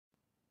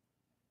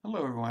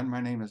Hello everyone,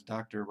 my name is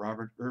Dr.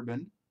 Robert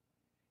Urban,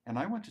 and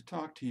I want to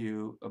talk to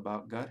you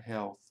about gut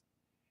health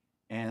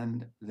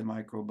and the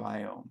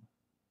microbiome.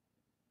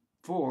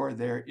 For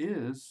there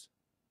is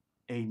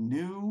a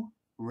new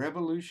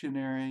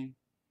revolutionary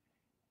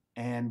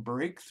and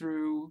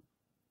breakthrough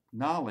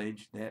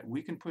knowledge that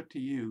we can put to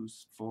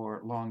use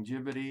for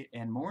longevity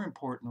and, more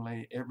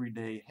importantly,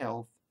 everyday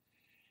health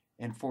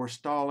and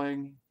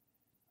forestalling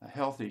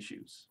health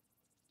issues.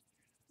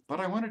 But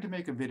I wanted to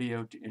make a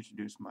video to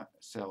introduce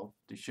myself,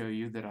 to show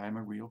you that I'm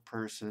a real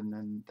person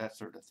and that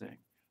sort of thing.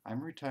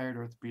 I'm a retired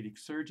orthopedic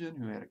surgeon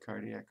who had a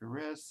cardiac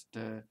arrest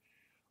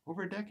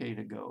over a decade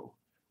ago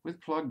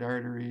with plugged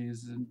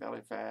arteries and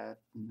belly fat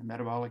and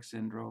metabolic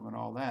syndrome and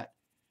all that.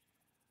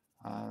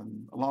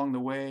 Along the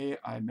way,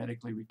 I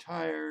medically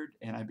retired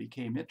and I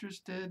became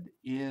interested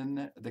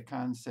in the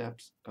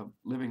concepts of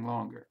living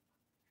longer.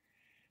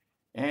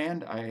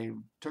 And I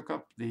took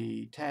up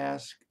the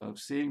task of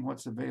seeing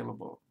what's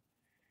available.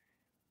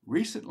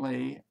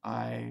 Recently,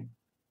 I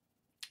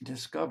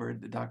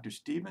discovered that Dr.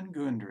 Stephen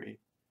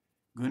Gundry,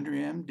 Gundry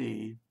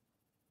MD,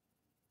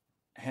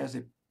 has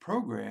a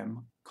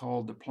program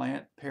called the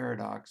Plant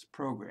Paradox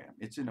Program.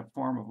 It's in the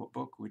form of a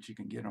book which you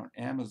can get on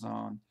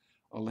Amazon.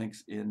 A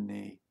link's in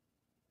the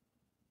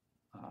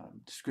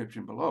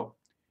description below.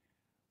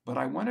 But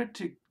I wanted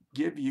to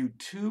give you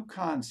two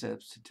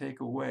concepts to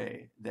take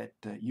away that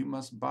you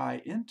must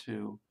buy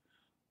into,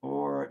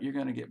 or you're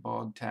going to get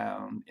bogged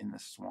down in the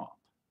swamp.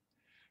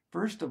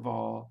 First of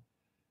all,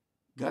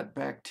 gut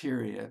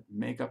bacteria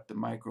make up the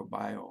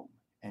microbiome,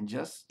 and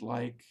just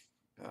like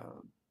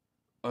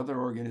other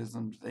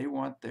organisms, they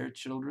want their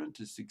children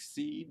to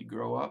succeed,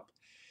 grow up,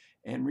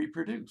 and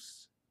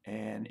reproduce.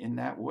 And in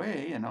that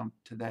way, and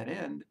to that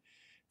end,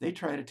 they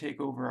try to take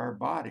over our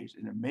bodies.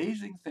 And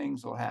amazing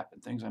things will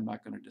happen, things I'm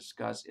not going to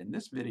discuss in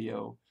this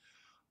video,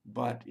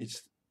 but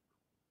it's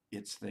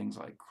things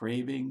like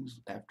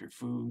cravings after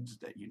foods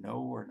that you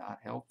know are not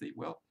healthy.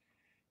 Well,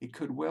 it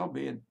could well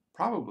be, and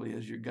probably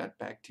is, your gut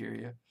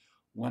bacteria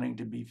wanting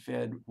to be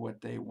fed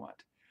what they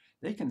want.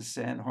 They can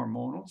send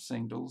hormonal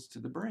signals to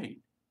the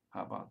brain.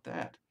 How about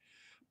that?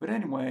 But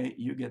anyway,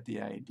 you get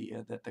the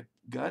idea that the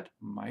gut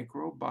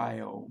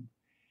microbiome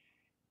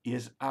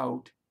is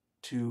out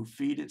to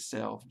feed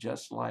itself,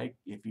 just like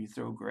if you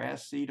throw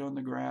grass seed on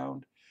the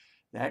ground,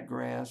 that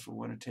grass will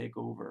want to take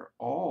over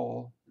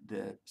all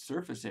the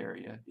surface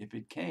area if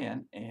it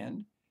can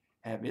and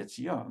have its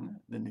young,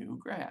 the new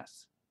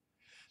grass.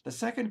 The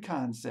second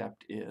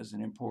concept is,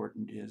 and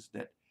important, is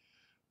that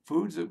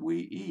foods that we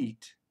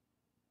eat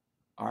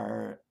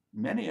are,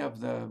 many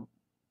of the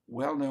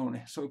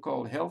well-known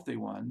so-called healthy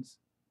ones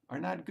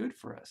are not good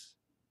for us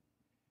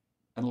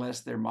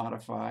unless they're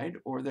modified,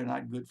 or they're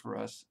not good for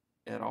us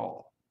at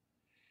all.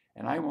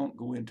 And I won't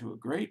go into a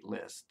great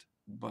list,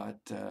 but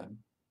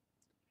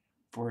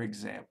for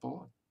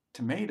example,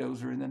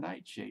 tomatoes are in the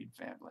nightshade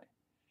family.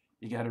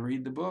 You got to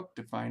read the book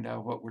to find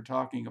out what we're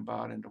talking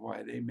about and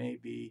why they may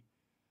be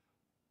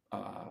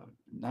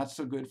not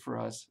so good for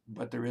us,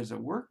 but there is a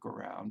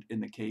workaround in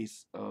the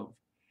case of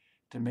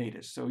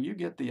tomatoes. So you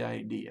get the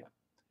idea.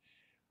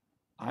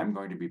 I'm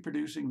going to be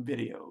producing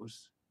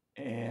videos,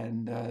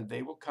 and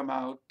they will come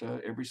out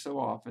every so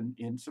often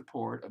in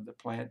support of the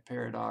plant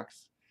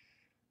paradox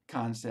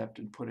concept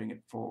and putting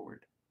it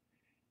forward.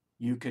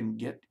 You can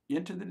get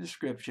into the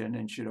description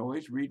and should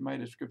always read my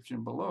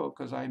description below,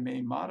 because I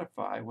may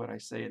modify what I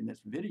say in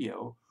this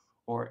video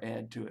or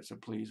add to it. So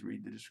please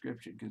read the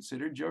description.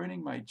 Consider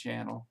joining my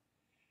channel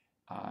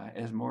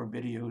as more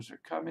videos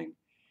are coming.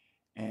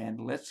 And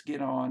let's get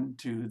on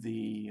to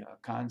the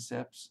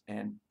concepts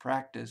and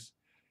practice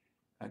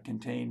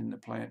contained in the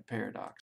plant paradox.